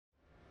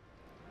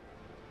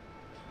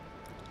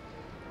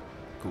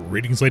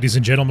Greetings, ladies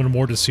and gentlemen,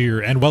 Mortus here,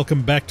 and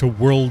welcome back to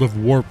World of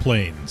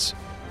Warplanes.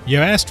 You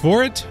asked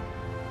for it?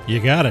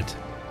 You got it.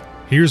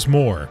 Here's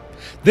more.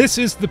 This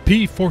is the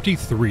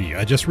P-43.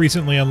 I just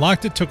recently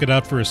unlocked it, took it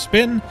out for a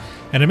spin,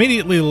 and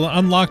immediately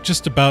unlocked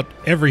just about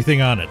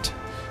everything on it.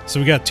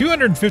 So we got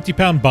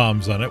 250-pound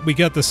bombs on it, we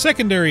got the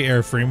secondary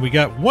airframe, we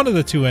got one of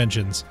the two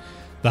engines,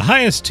 the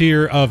highest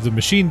tier of the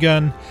machine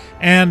gun,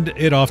 and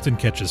it often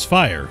catches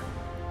fire,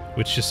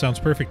 which just sounds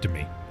perfect to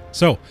me.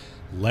 So,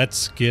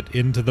 let's get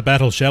into the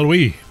battle, shall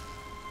we?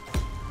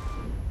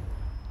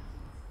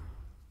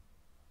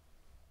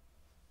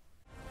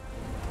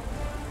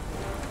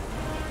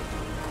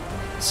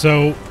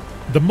 So,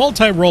 the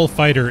multi-role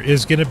fighter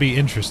is going to be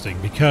interesting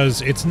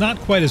because it's not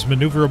quite as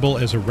maneuverable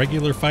as a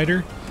regular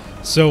fighter,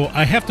 so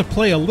I have to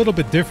play a little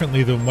bit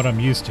differently than what I'm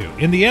used to.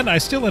 In the end, I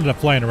still ended up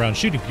flying around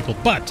shooting people,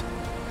 but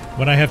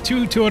when I have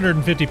two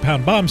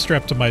 250-pound bombs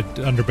strapped to my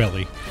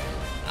underbelly,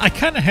 I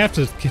kind of have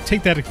to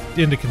take that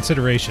into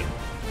consideration.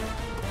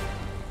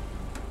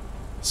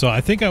 So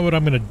I think what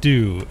I'm going to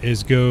do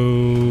is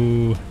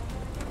go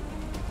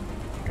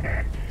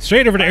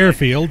straight over to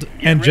airfield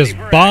and just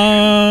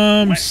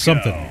bomb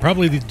something.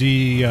 Probably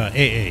the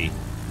AA.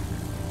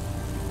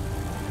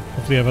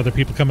 Hopefully I have other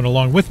people coming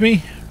along with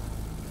me.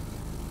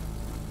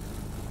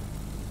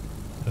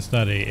 That's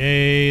not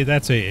AA,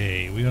 that's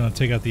AA. We want to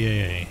take out the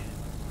AA.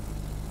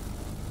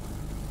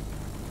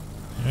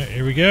 Alright,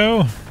 here we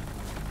go.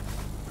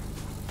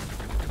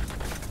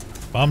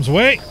 Bombs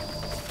away.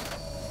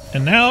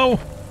 And now...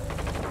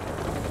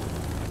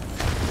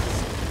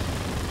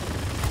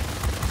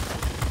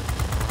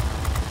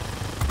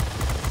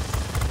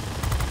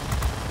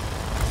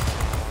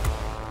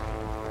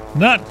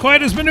 not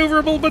quite as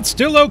maneuverable, but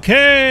still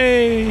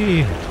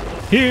okay!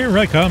 Here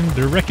I come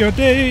to wreck your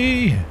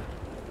day!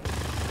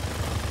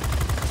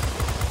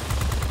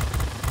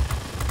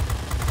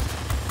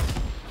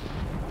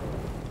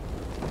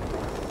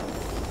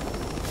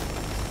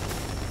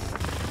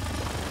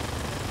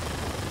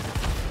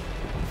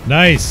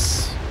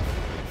 Nice!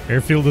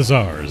 Airfield is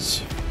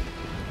ours.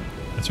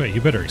 That's right, you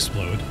better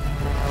explode.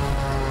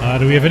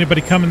 Do we have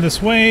anybody coming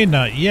this way?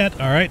 Not yet.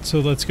 Alright,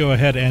 so let's go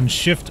ahead and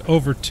shift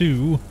over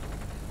to...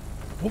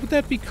 what would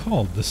that be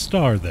called? The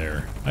star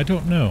there? I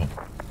don't know.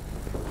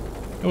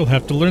 I will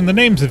have to learn the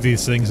names of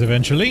these things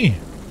eventually.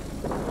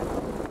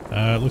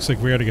 It looks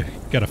like we already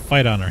got a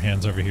fight on our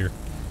hands over here.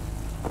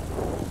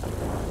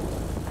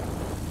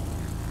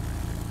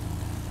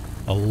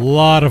 A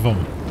lot of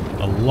them.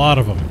 A lot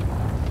of them.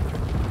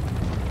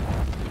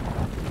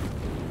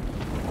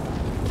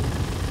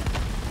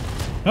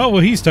 Oh,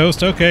 well, he's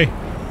toast. Okay.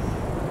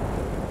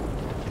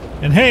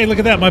 And hey, look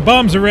at that. My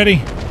bombs are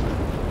ready.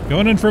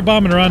 Going in for a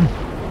bombing run.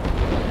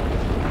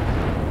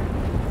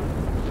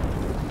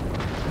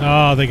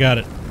 Oh, they got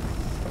it.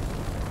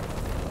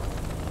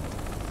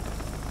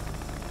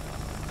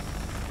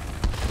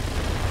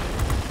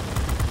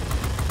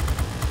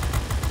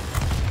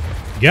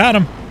 Got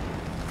him.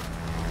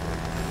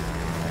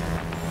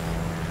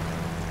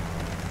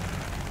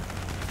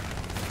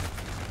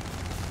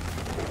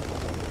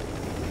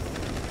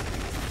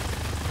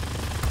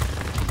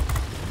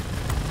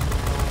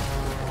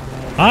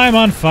 I'm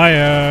on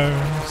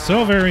fire.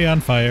 So very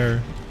on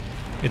fire.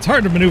 It's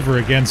hard to maneuver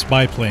against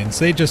biplanes.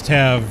 They just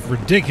have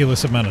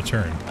ridiculous amount of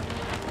turn.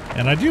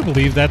 And I do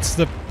believe that's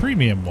the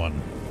premium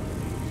one.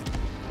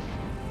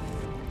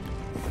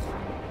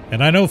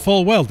 And I know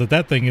full well that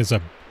that thing is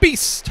a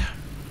beast.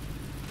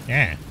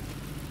 Yeah.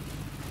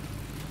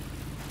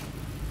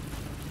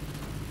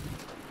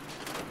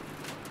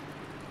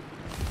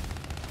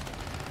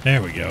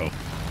 There we go.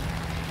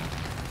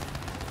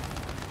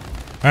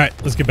 Alright,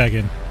 let's get back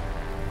in.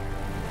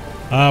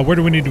 Where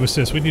do we need to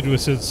assist? We need to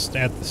assist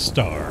at the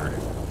star.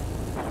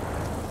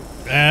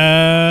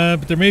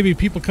 But there may be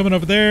people coming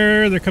over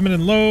there. They're coming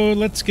in low.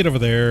 Let's get over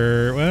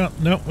there. Well,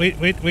 no, wait.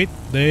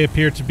 They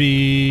appear to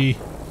be...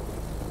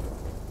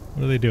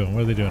 what are they doing?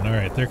 What are they doing?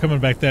 Alright, they're coming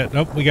back that...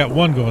 nope, we got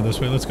one going this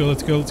way. Let's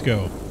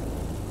go.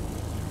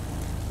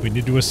 We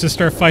need to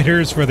assist our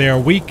fighters where they are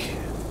weak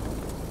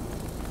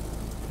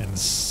and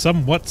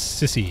somewhat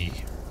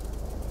sissy.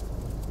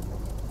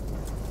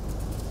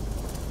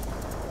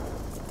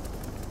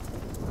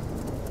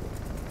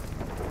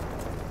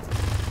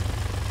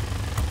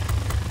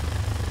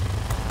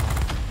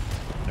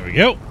 There we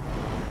go.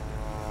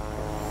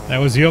 That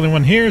was the only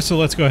one here, so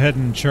let's go ahead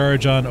and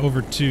charge on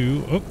over to...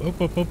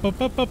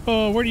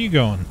 where are you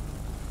going?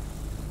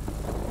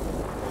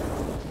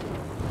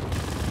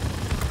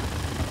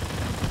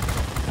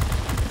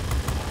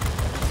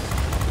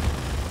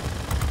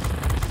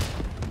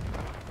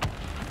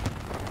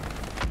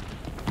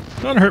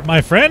 Don't hurt my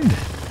friend.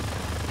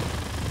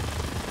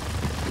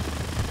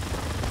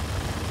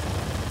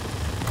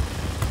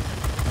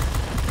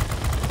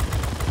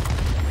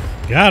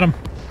 Got him.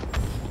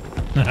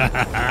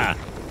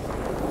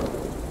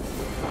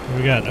 What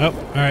we got? Oh,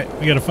 alright.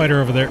 We got a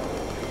fighter over there.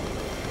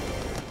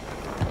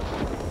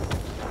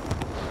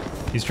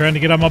 He's trying to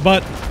get on my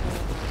butt.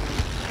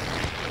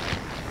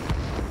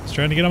 He's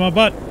trying to get on my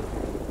butt.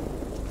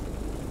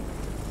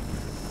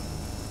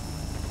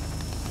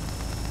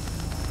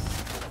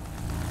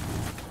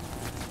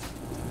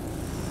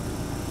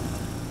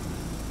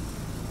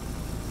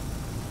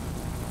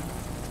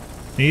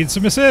 Need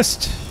some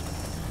assist.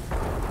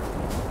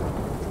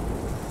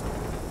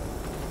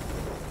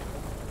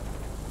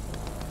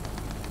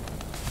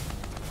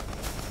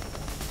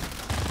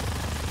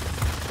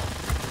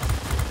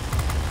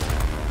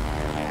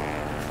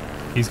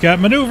 He's got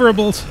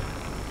maneuverables.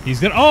 He's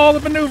got all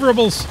the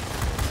maneuverables.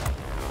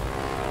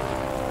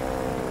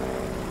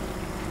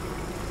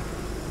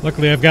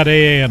 Luckily, I've got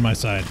AA on my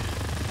side.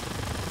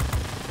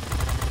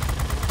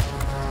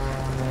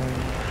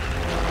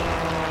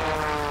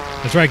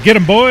 That's right. Get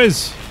him,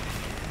 boys.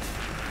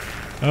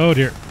 Oh,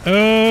 dear.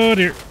 Oh,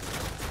 dear.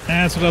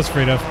 That's what I was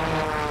afraid of.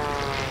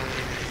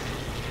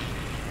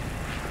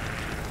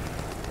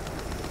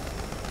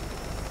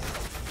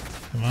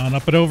 Come on,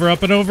 up and over,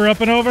 up and over,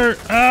 up and over.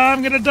 Ah,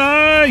 I'm gonna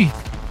die.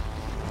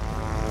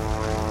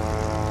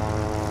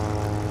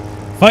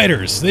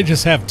 Fighters, they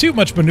just have too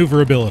much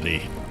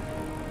maneuverability.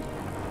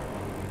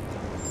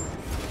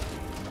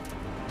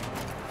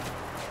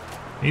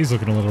 He's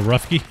looking a little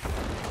roughy.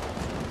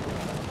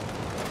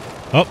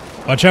 Oh,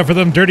 watch out for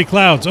them dirty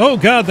clouds. Oh,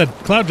 God, that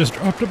cloud just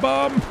dropped a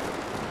bomb.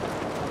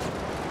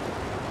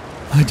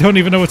 I don't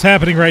even know what's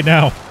happening right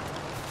now.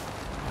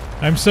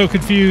 I'm so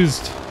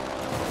confused.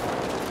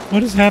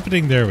 What is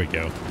happening? There we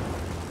go.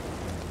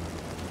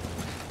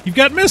 You've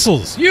got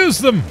missiles. Use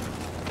them.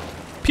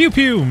 Pew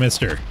pew,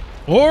 mister.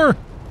 Or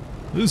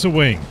lose a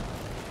wing.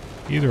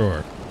 Either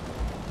or.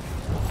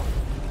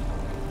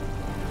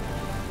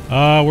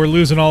 We're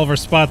losing all of our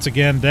spots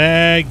again.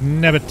 Dag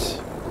nabbit.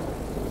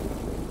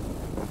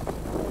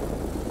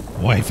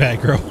 Wife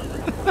aggro.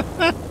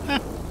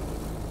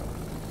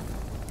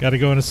 Gotta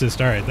go and assist.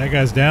 Alright, that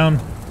guy's down.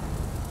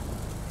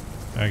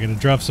 I'm gonna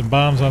drop some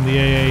bombs on the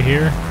AA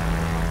here.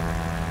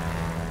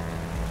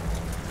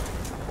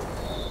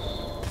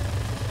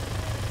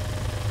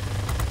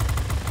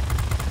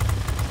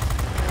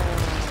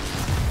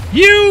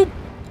 You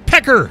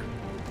pecker!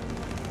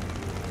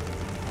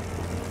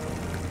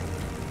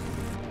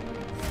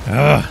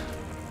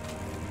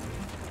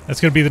 That's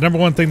going to be the number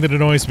one thing that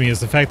annoys me is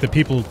the fact that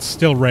people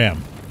still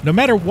ram. No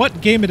matter what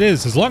game it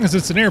is, as long as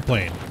it's an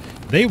airplane,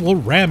 they will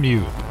ram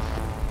you.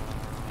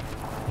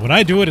 When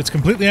I do it, it's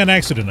completely on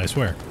accident, I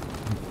swear.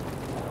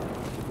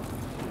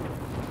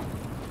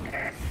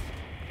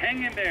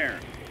 Hang in there.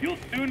 You'll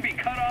soon be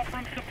cut off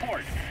from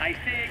support. I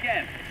say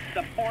again,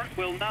 support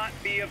will not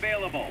be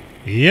available.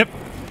 Yep.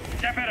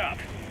 Step it up.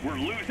 We're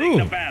losing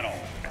the battle.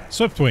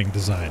 Swiftwing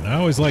design. I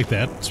always like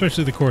that,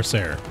 especially the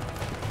Corsair.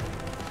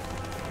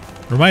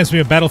 Reminds me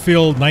of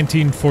Battlefield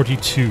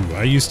 1942.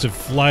 I used to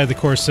fly the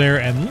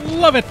Corsair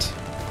and love it.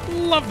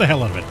 Love the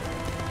hell out of it.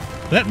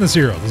 That and the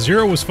Zero. The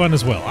Zero was fun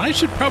as well. I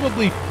should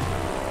probably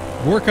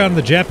work on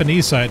the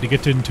Japanese side to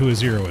get into a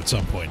Zero at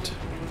some point.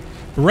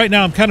 But right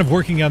now I'm kind of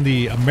working on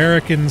the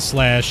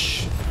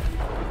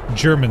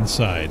American/German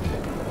side.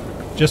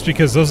 Just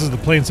because those are the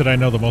planes that I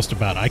know the most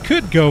about. I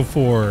could go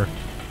for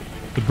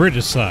the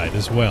British side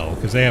as well,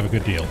 because they have a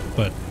good deal.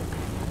 But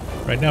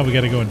right now we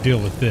got to go and deal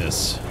with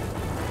this.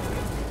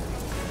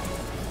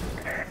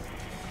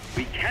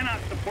 We cannot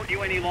support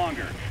you any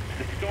longer.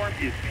 The storm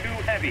is too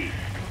heavy.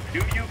 Do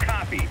you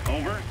copy?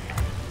 Over.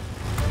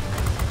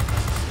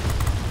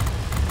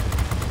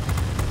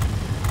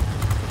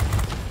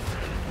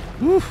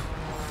 Woo.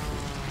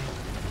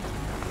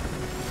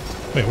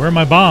 Wait, where are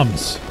my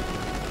bombs?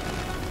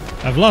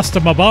 I've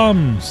lost my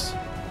bombs.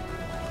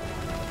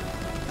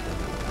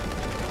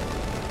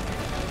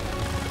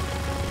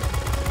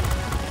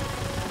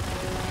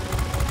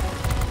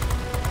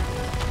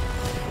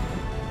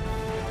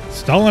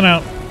 Stalling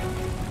out.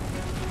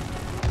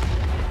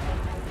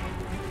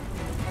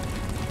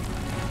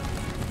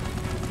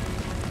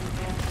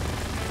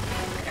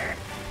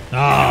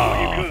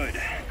 Ah. You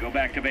could. Go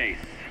back to base.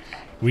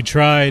 We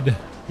tried.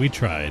 We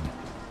tried.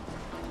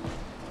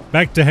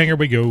 Back to hangar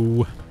we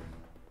go.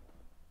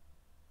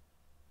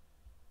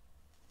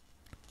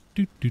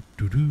 Do, do,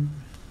 do, do.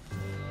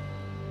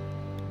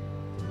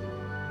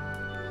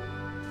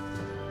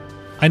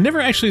 I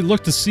never actually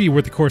looked to see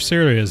where the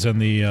Corsair is on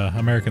the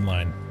American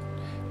line.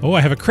 Oh,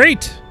 I have a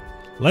crate!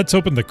 Let's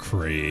open the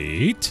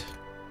crate.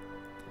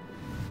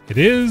 It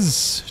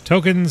is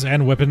tokens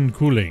and weapon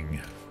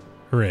cooling.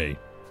 Hooray.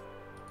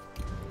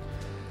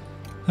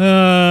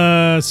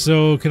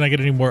 So can I get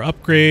any more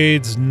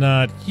upgrades?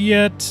 Not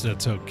yet.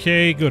 That's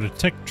okay. Go to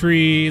Tech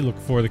Tree. Look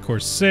for the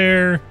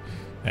Corsair.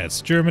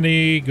 That's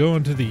Germany. Go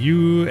into the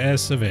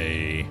US of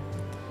A.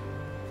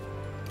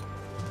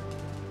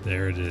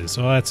 There it is.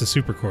 Oh, that's a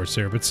Super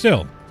Corsair, but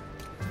still.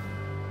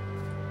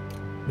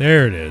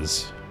 There it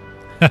is.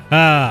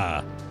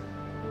 Haha.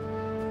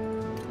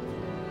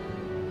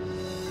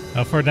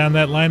 How far down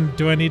that line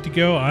do I need to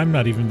go? I'm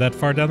not even that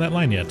far down that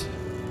line yet.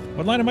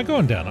 What line am I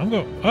going down? I'm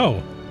going...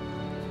 Oh.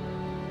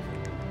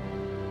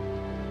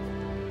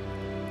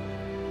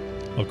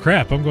 Oh,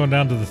 crap. I'm going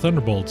down to the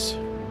Thunderbolts.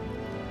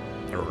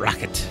 The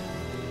rocket.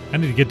 I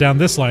need to get down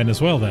this line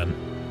as well, then.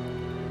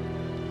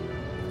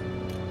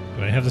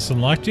 Do I have this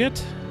unlocked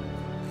yet?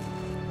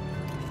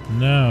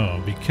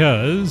 No,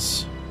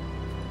 because...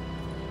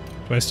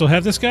 Do I still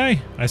have this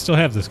guy? I still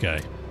have this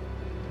guy.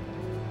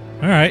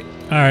 Alright,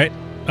 alright.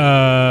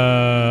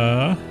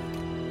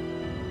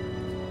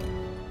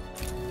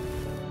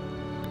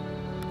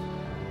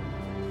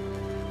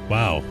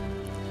 Wow. All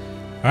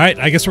right,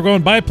 I guess we're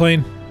going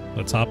biplane.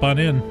 Let's hop on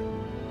in.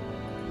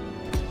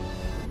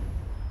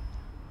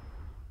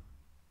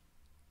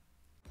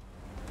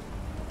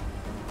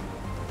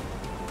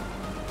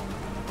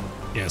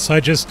 Yes,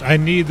 I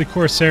need the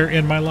Corsair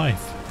in my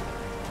life.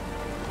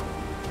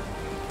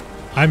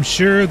 I'm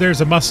sure there's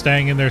a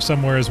Mustang in there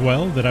somewhere as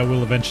well that I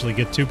will eventually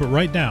get to, but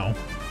right now,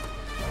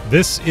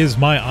 this is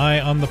my eye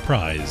on the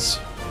prize.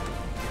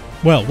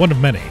 Well, one of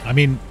many. I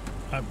mean,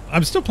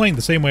 I'm still playing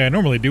the same way I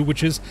normally do,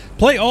 which is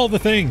play all the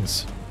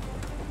things.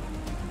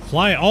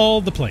 Fly all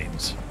the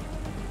planes.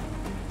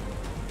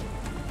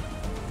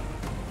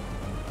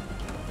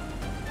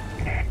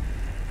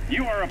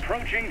 You are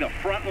approaching the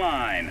front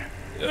line.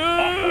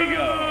 Off we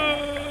go.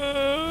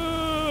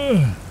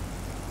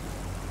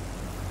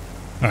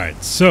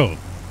 Alright, so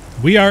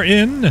we are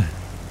in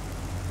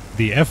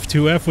the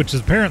F2F, which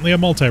is apparently a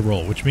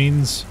multi-role, which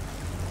means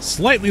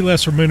slightly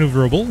less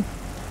maneuverable.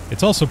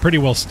 It's also pretty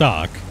well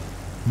stock,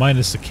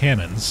 minus the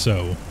cannons,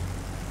 so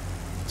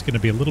it's going to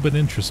be a little bit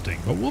interesting,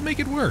 but we'll make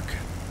it work.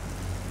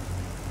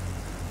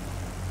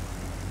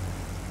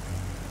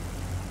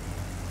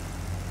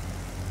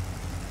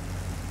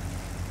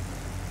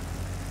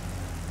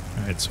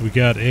 Alright, so we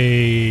got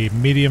a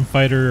medium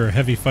fighter or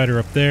heavy fighter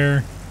up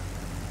there.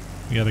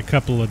 We got a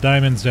couple of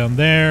diamonds down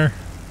there.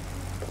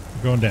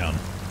 We're going down.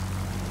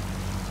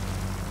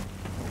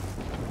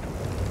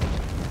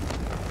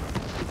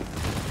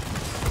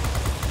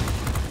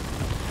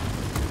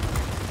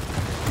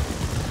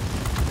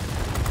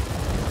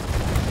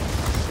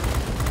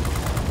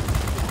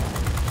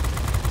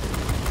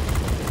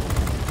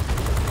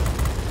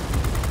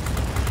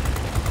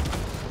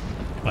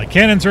 My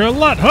cannons are a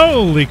lot,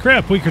 holy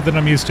crap, weaker than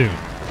I'm used to.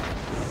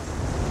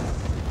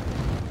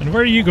 And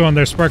where are you going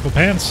there, Sparkle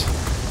Pants?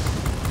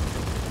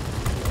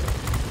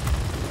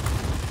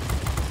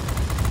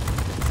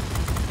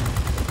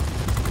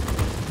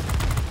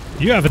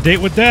 You have a date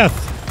with death.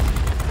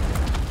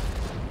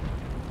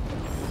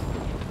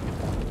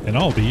 And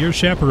I'll be your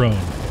chaperone.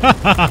 Ha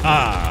ha ha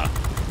ha!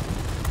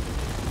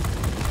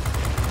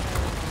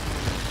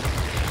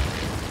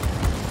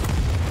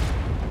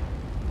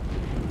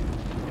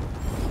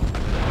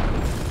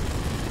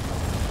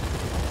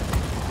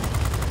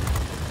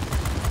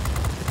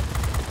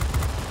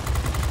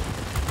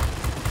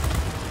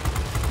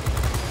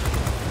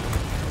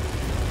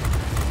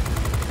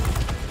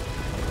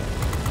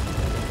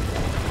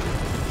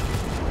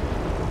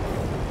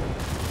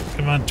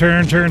 Come on,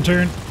 turn, turn,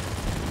 turn.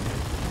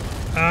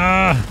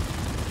 Ah!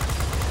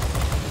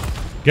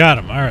 Got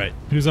him. All right.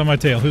 Who's on my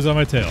tail? Who's on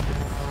my tail?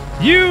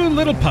 You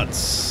little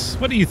putz.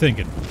 What are you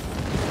thinking?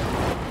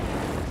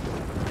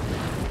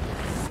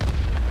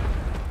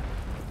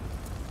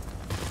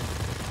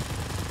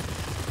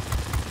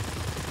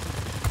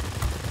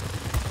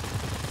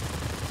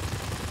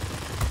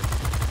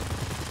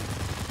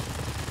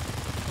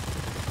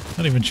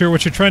 Not even sure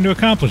what you're trying to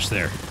accomplish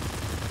there.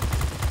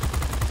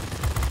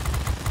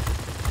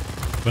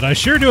 But I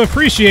sure do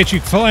appreciate you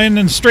flying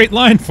in a straight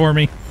line for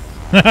me.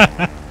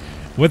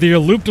 Whether you're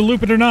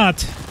loop-to-loop it or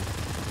not.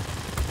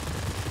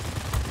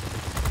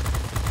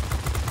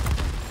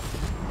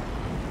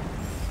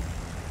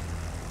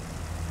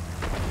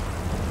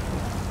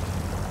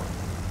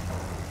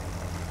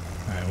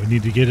 Alright, we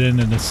need to get in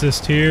and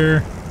assist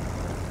here.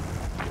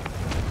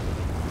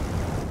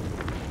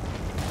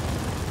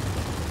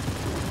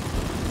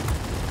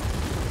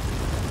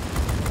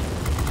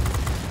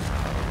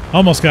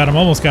 Almost got him,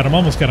 almost got him,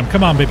 almost got him.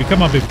 Come on, baby,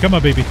 come on, baby, come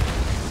on, baby.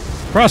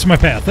 Cross my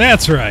path,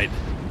 that's right.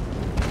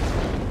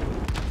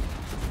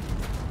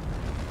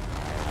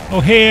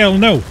 Oh, hell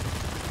no.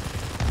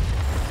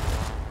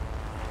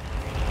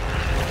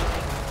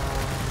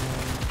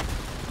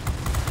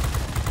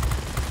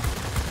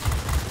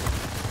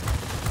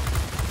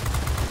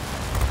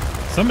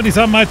 Somebody's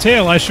on my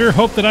tail. I sure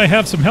hope that I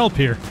have some help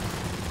here.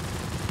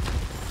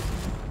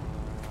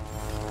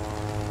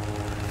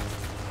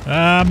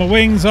 Ah, my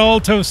wings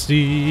all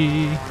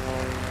toasty.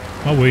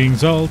 My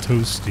wings all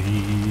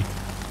toasty.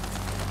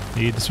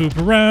 Need to swoop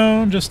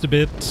around just a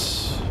bit.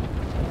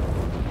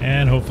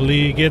 And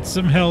hopefully get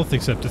some health,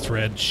 except it's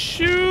red.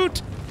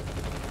 Shoot!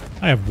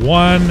 I have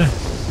 1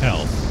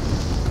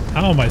 health.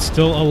 How am I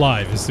still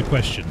alive is the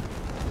question.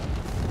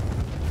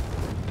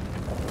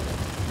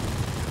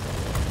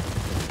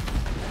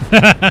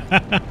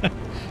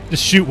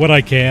 Just shoot what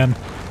I can.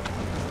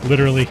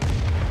 Literally.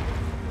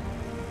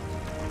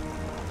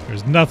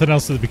 There's nothing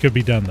else that could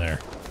be done there.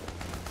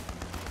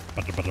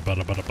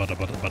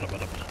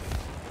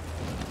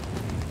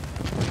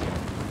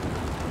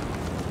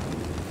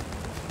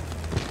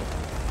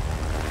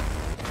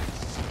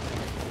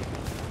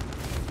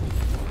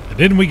 And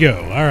in we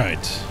go. All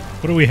right.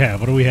 What do we have?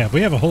 What do we have?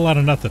 We have a whole lot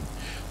of nothing.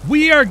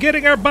 We are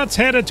getting our butts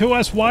handed to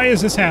us. Why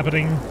is this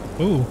happening?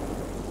 Ooh.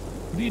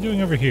 What are you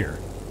doing over here?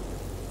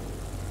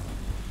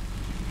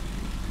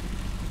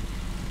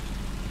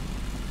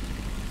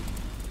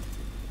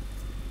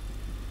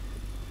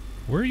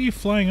 Where are you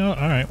flying out?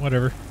 Alright,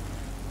 whatever.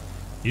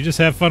 You just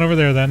have fun over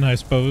there then, I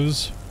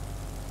suppose.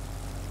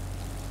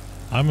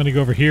 I'm gonna go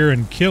over here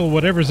and kill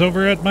whatever's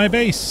over at my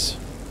base.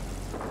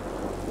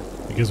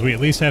 Because we at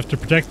least have to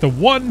protect the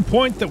one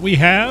point that we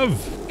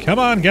have. Come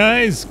on,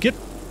 guys. Get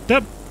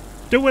up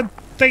doing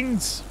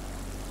things.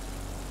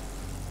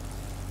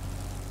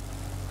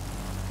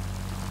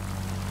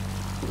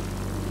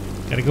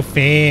 Gotta go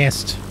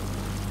fast.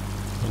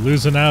 We're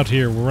losing out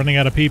here. We're running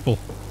out of people.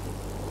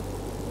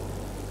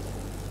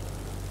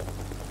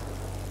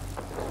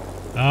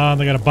 Ah,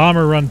 they got a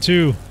bomber run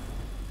too.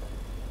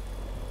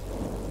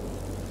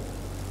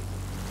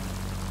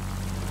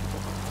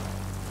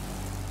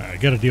 Alright,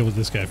 gotta deal with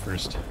this guy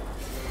first.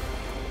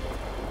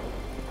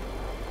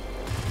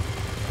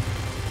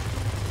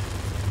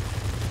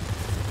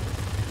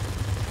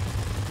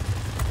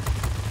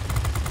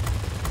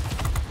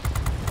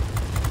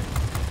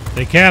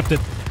 They capped it.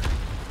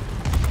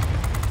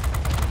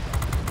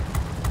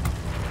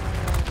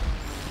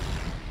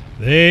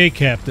 They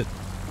capped it.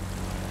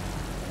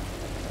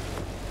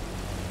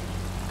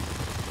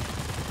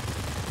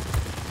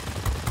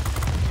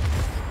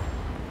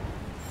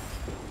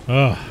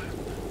 Oh,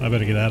 I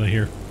better get out of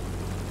here.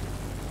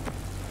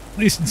 At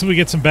least until we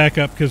get some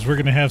backup, because we're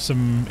going to have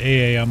some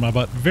AA on my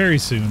butt very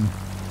soon.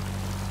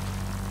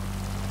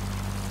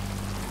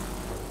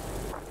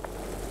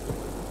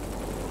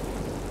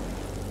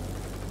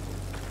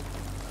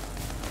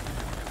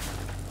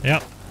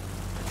 Yep.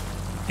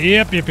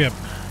 Yep.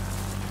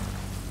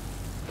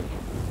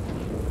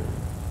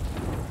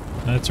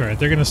 That's right.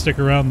 They're going to stick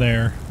around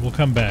there. We'll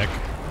come back.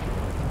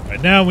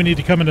 Right now, we need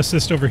to come and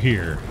assist over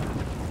here.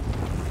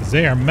 Because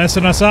they are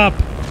messing us up.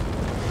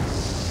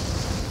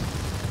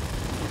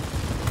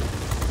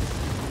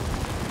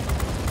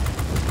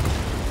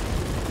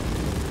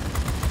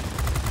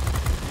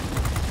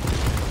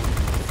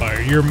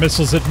 Fire your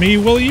missiles at me,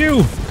 will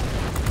you?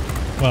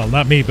 Well,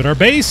 not me, but our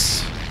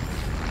base.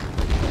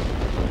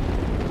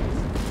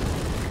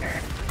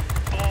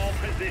 All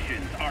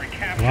positions are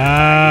captured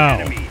Wow.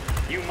 by the enemy.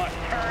 You must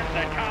turn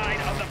the tide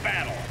of the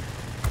battle.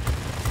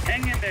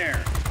 Hang in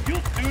there.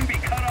 You'll soon be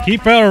cut off.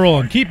 Keep barrel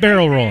rolling. Keep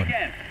barrel rolling.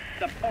 Again,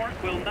 support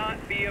will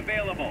not be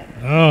available.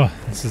 Oh,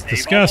 this is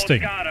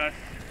disgusting. They've almost got us.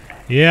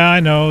 Yeah, I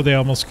know. They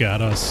almost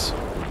got us.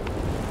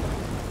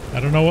 I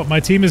don't know what my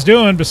team is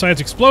doing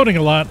besides exploding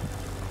a lot.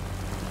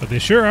 But they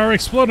sure are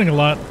exploding a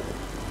lot.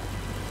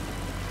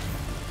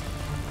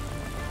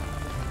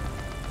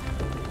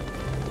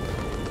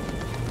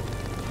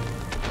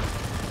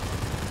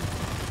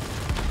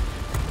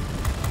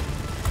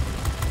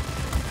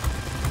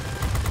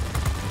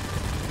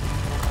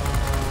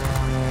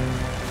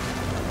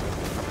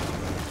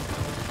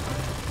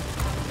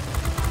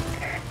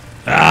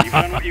 You've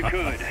done what you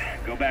could.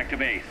 Go back to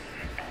base.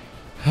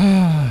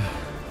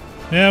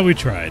 Yeah, we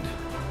tried.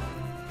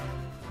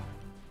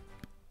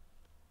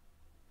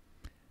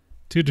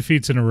 2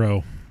 defeats in a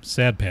row.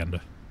 Sad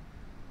panda.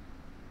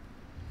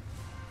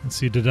 Let's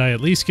see, did I at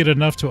least get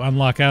enough to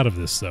unlock out of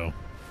this, though?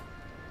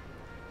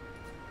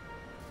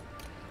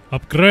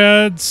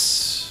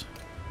 Upgrades.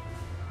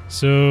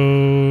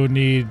 So,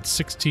 need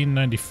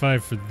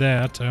 1695 for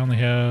that. I only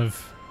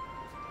have...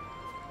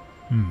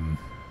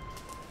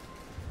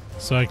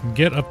 So I can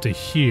get up to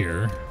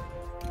here.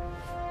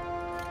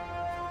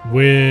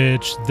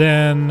 Which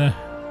then...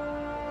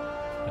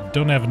 I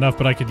don't have enough,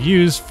 but I could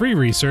use free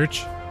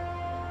research.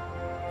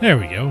 There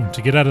we go,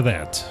 to get out of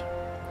that.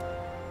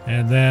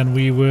 And then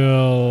we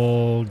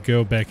will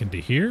go back into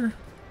here.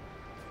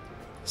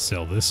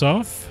 Sell this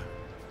off.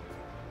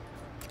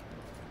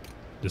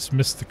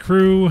 Dismiss the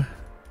crew.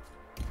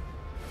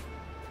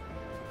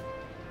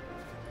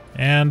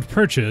 And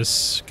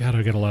purchase. God,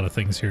 I got a lot of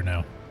things here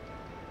now.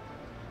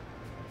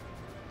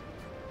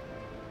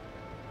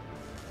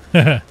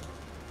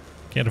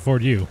 Can't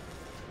afford you.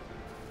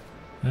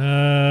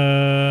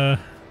 Oh,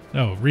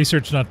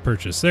 research not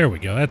purchase. There we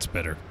go, that's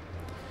better.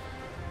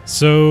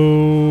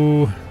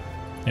 So,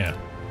 yeah.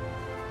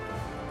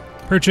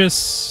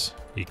 Purchase,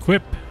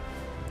 equip,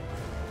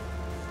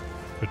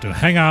 go to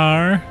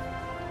hangar,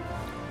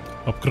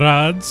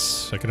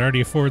 upgrades. I can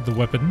already afford the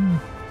weapon,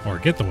 or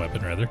get the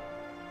weapon rather.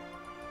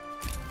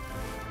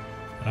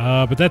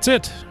 But that's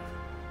it.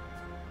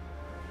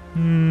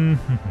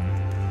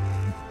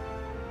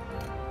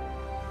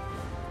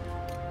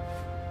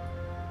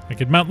 I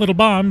could mount little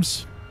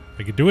bombs.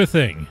 I could do a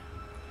thing.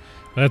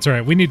 But that's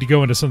alright, we need to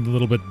go into something a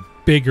little bit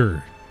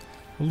bigger.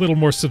 A little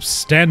more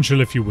substantial,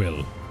 if you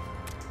will.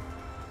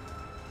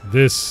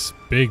 This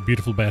big,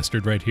 beautiful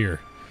bastard right here.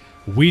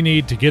 We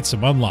need to get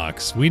some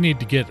unlocks. We need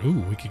to get...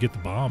 Ooh, we could get the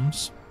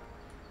bombs.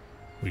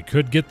 We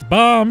could get the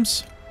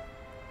bombs.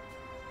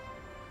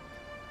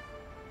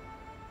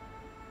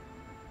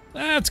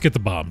 Let's get the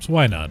bombs.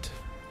 Why not?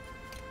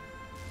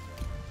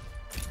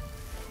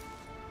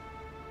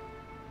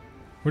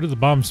 Where do the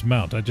bombs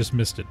mount? I just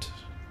missed it.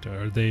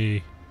 Are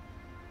they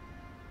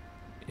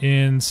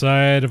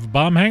inside of a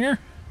bomb hangar?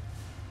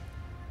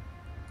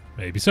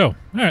 Maybe so.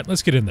 Alright,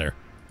 let's get in there.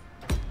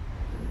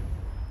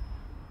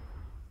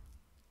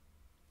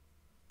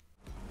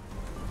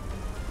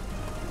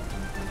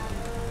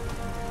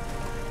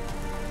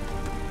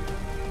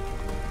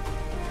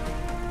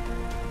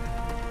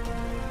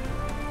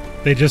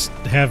 They just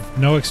have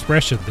no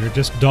expression. They're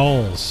just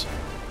dolls.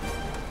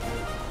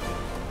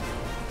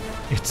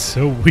 It's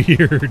so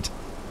weird.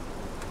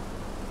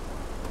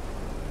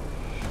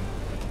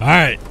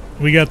 Alright,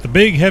 we got the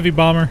big heavy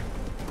bomber.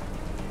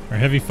 Or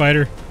heavy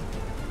fighter.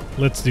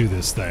 Let's do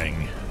this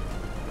thing.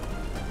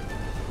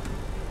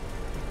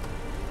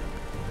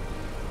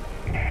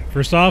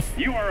 First off,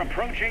 You are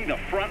approaching the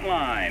front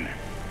line.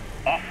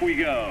 Off we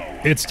go.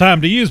 it's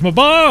time to use my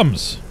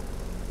bombs!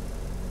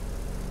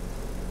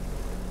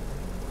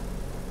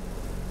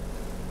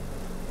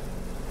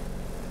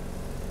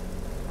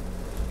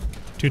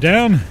 Two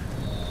down.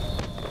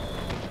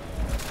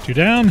 Two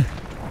down.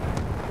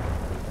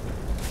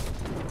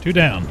 Two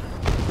down.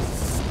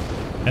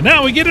 And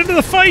now we get into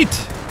the fight!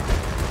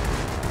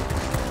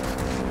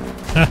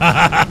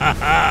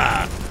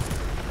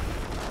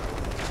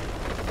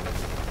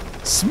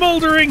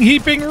 Smoldering,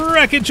 heaping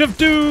wreckage of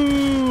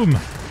doom!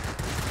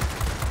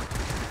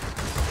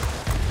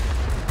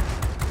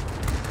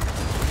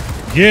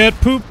 Get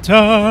pooped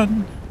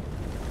on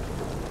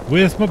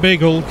with my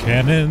big old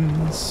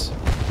cannons.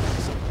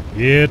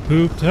 Get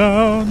pooped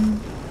on.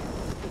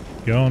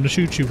 Going to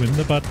shoot you in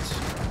the butt.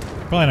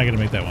 Probably not going to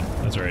make that one.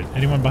 That's alright.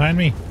 Anyone behind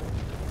me?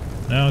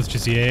 No, it's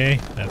just the AA.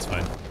 That's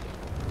fine.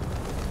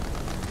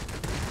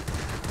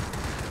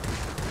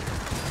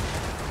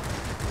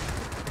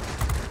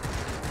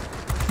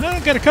 Oh,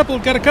 got a couple,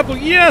 got a couple.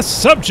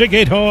 Yes,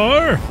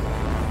 subjugator!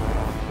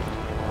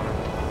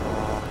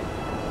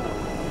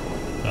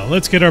 Now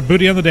let's get our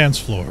booty on the dance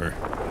floor.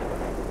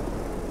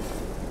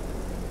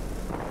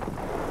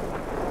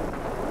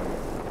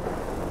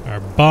 Our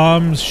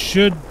bombs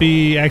should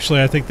be...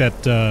 Actually, I think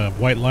that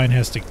white line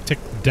has to tick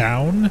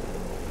down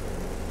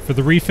for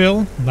the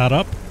refill, not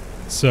up.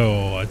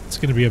 So it's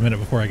going to be a minute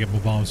before I get my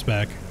bombs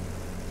back.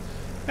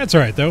 That's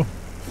alright, though.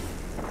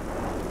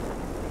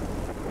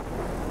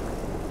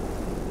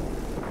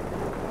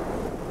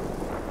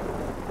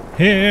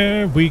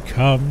 Here we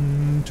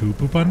come to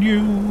poop on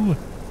you.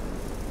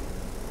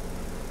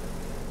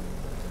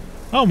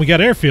 Oh, and we got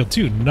airfield,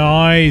 too.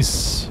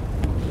 Nice.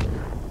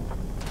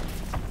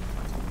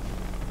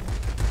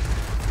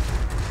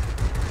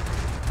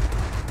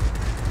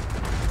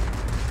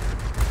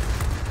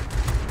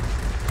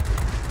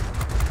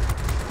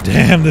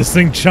 Damn, this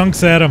thing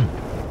chunks at him.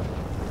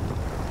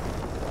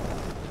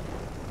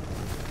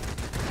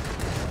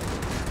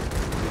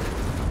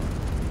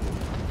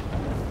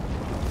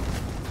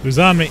 Who's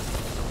on me?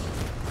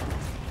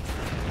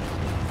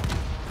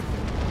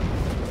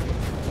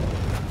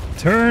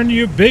 Turn,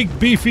 you big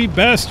beefy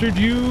bastard,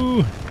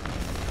 you!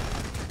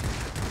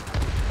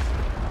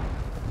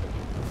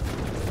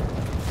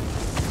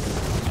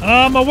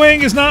 My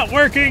wing is not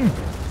working!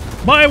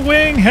 My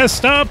wing has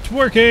stopped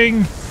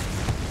working!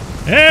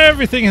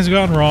 Everything has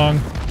gone wrong.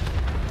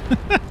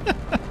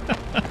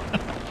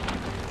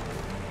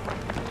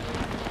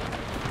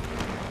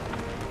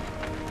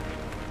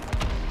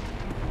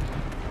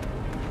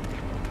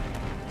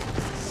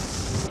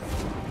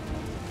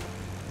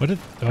 What did...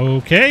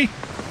 Okay.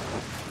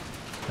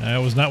 That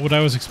was not what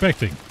I was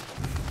expecting.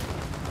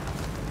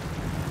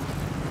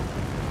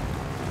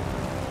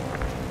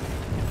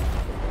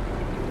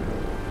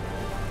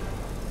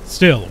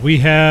 Still, we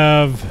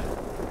have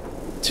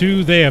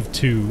 2, they have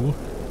 2.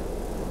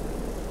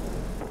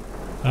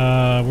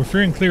 We're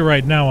free and clear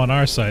right now on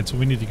our side, so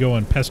we need to go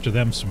and pester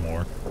them some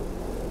more.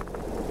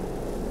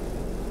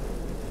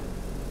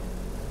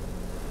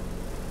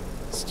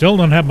 Still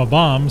don't have my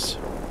bombs.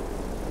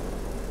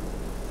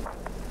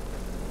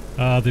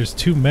 There's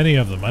too many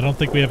of them. I don't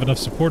think we have enough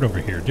support over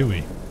here, do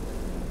we?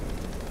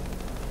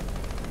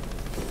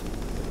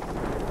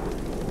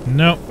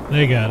 Nope,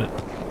 they got it.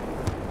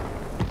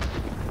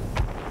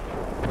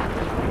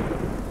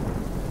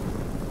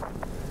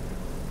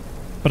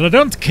 But I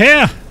don't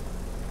care!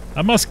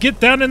 I must get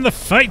down in the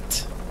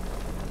fight!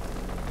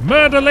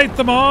 Murderlate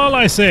them all,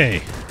 I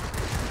say!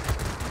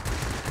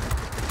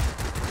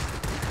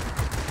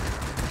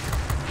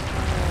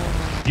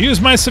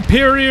 Use my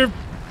superior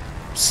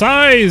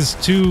size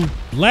to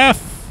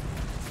laugh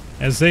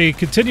as they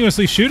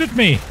continuously shoot at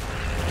me.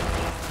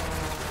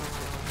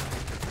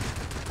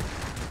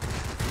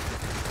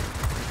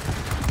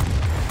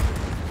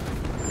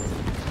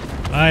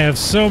 I have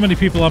so many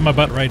people on my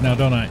butt right now,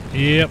 don't I?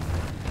 Yep.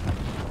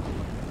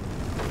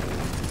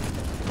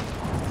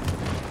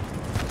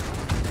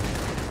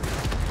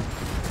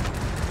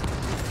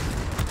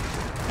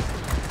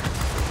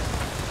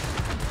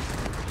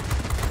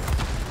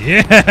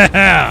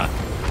 Yeah!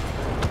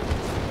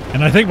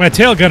 And I think my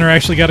tail gunner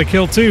actually got a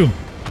kill too.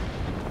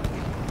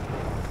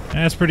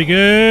 That's pretty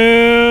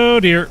good. Oh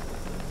dear.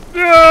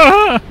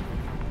 Ah!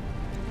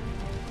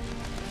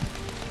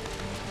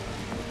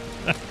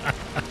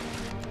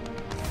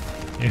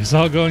 It's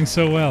all going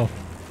so well.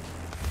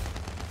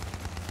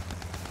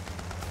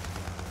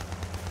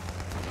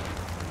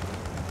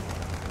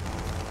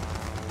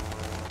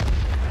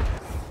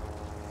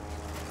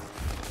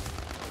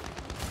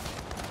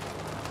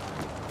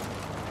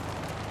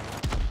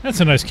 That's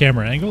a nice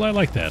camera angle. I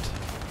like that.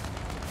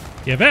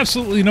 You have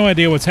absolutely no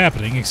idea what's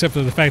happening except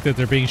for the fact that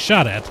they're being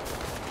shot at.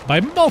 by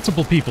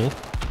multiple people.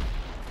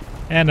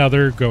 And now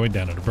they're going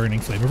down in a burning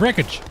flame of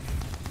wreckage.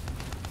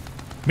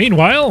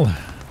 Meanwhile,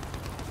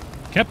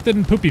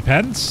 Captain Poopy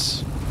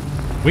Pants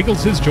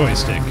wiggles his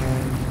joystick.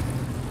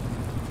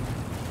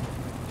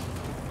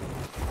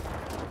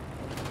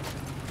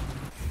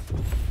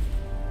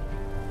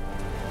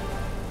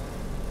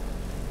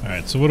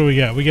 Alright, so what do we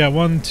got? We got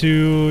 1,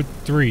 2,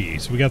 3.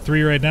 So we got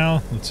 3 right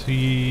now. Let's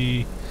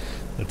see.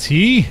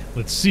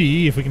 Let's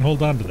see if we can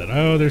hold on to that.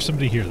 Oh, there's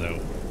somebody here, though.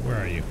 Where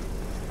are you?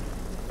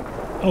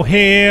 Oh,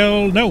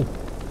 hell no!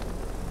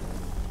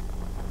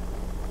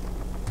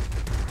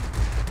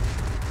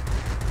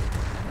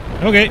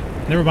 Okay,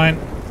 never mind.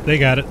 They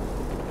got it.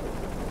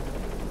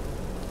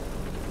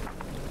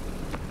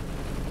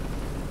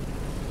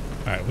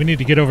 Alright, we need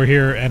to get over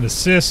here and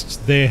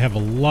assist. They have a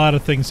lot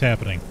of things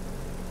happening.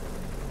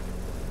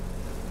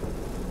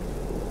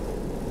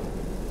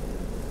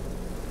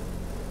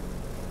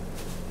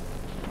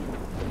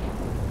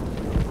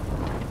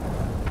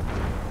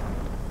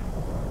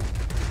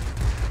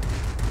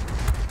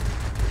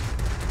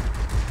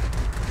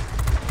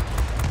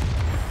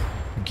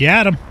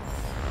 Got him.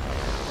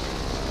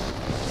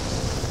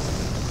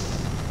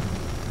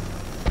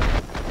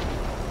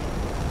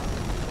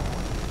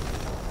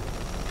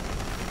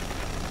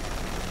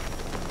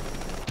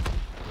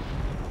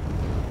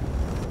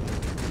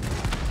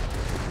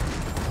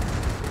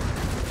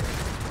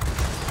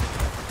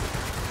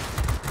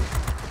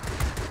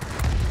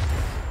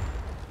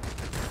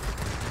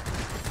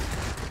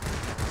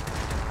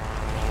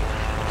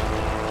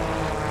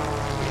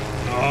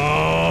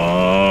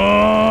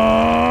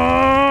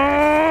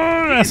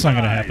 That's not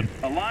going to happen.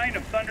 A line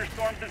of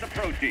thunderstorms is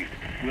approaching.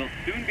 We'll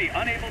soon be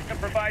unable to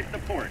provide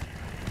support.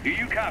 Do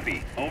you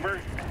copy?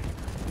 Over.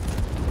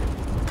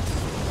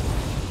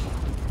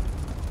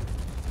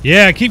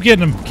 Yeah, keep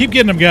getting him. Keep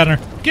getting him, Gunner.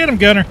 Get him,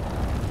 Gunner.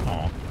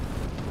 Oh.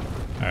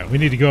 Alright, we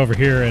need to go over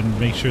here and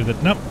make sure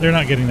that... Nope, they're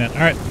not getting that.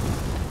 Alright.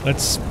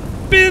 Let's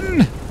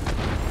spin.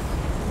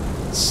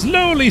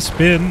 Slowly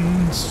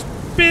spin.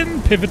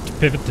 Spin, pivot,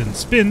 pivot, and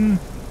spin.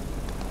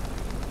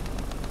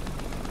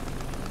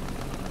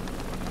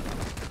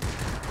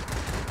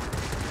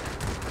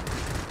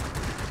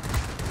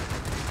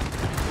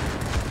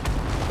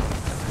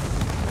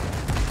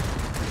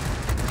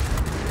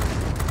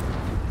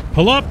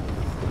 Pull up.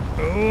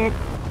 Oh.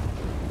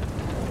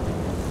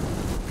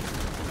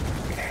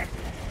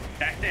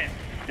 That's it.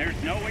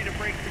 There's no way to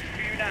break through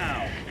to you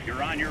now.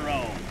 You're on your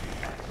own.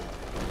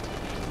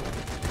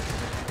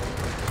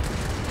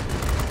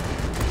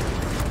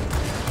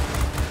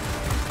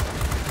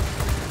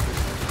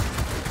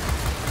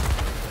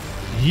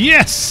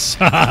 Yes!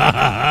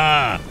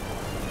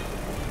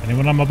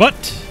 Anyone on my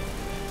butt?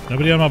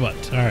 Nobody on my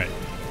butt. Alright.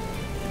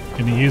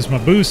 Gonna use my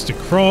boost to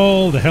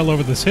crawl the hell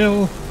over this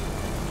hill.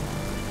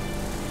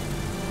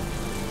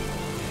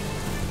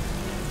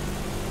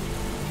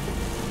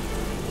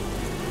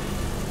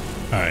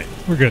 Alright,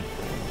 we're good.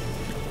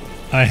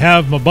 I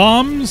have my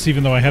bombs,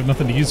 even though I have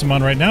nothing to use them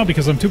on right now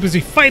because I'm too busy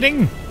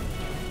fighting.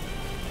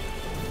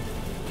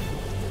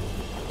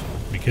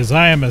 Because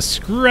I am a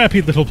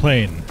scrappy little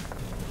plane.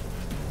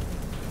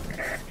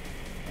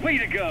 Way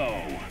to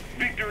go!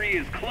 Victory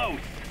is close!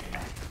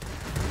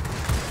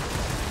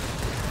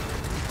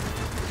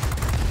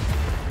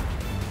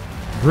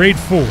 Grade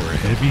 4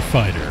 Heavy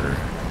Fighter.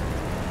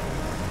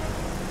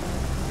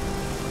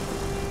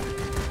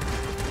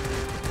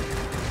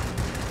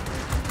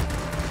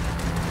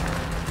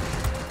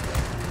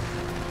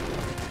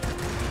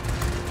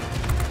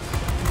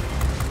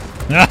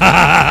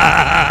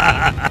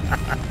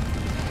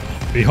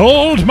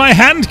 Behold my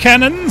hand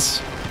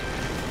cannons!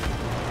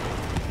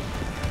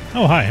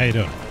 Oh, hi, how you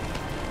doing?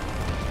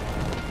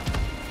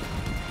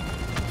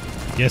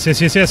 Yes,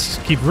 yes, yes, yes.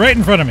 Keep right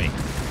in front of me.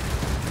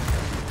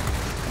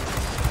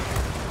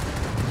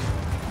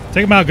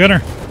 Take him out,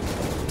 Gunner.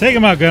 Take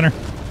him out, Gunner.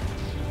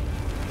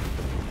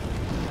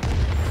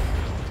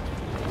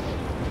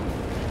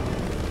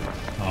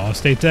 Oh,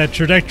 stay that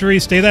trajectory.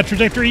 Stay that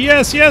trajectory.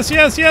 Yes, yes,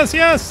 yes, yes,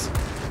 yes.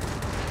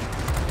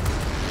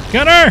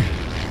 Gunner!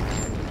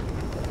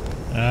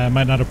 I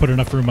might not have put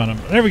enough room on him.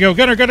 There we go.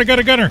 Gunner, Gunner,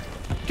 Gunner, Gunner.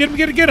 Get him,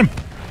 get him, get him.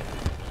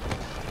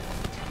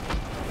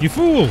 You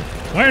fool.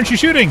 Why aren't you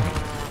shooting?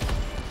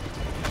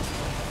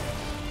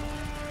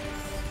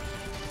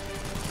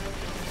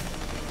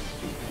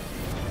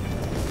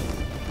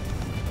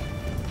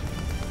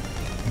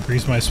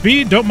 Increase my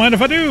speed. Don't mind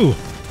if I do.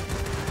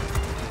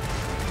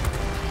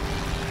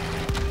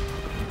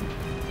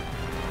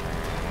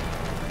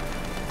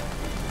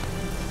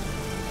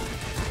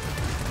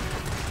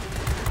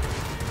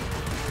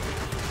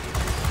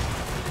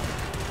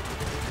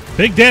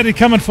 Big Daddy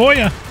coming for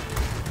you.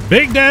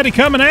 Big Daddy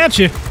coming at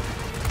you.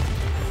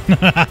 The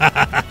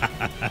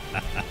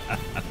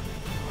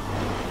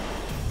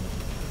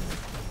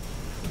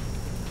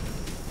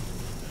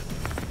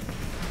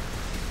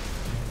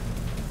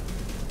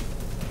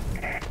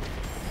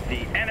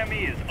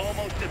enemy is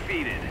almost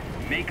defeated.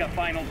 Make a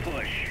final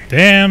push.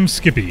 Damn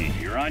Skippy.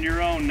 You're on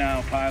your own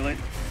now, pilot.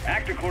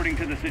 Act according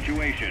to the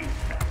situation.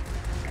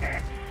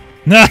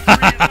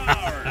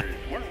 Ours.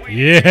 We're waiting.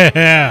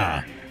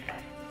 Yeah!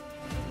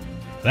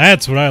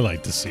 That's what I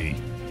like to see.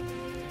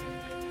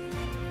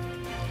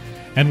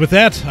 And with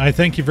that, I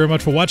thank you very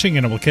much for watching,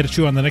 and I will catch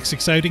you on the next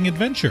exciting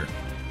adventure.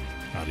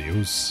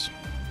 Adios.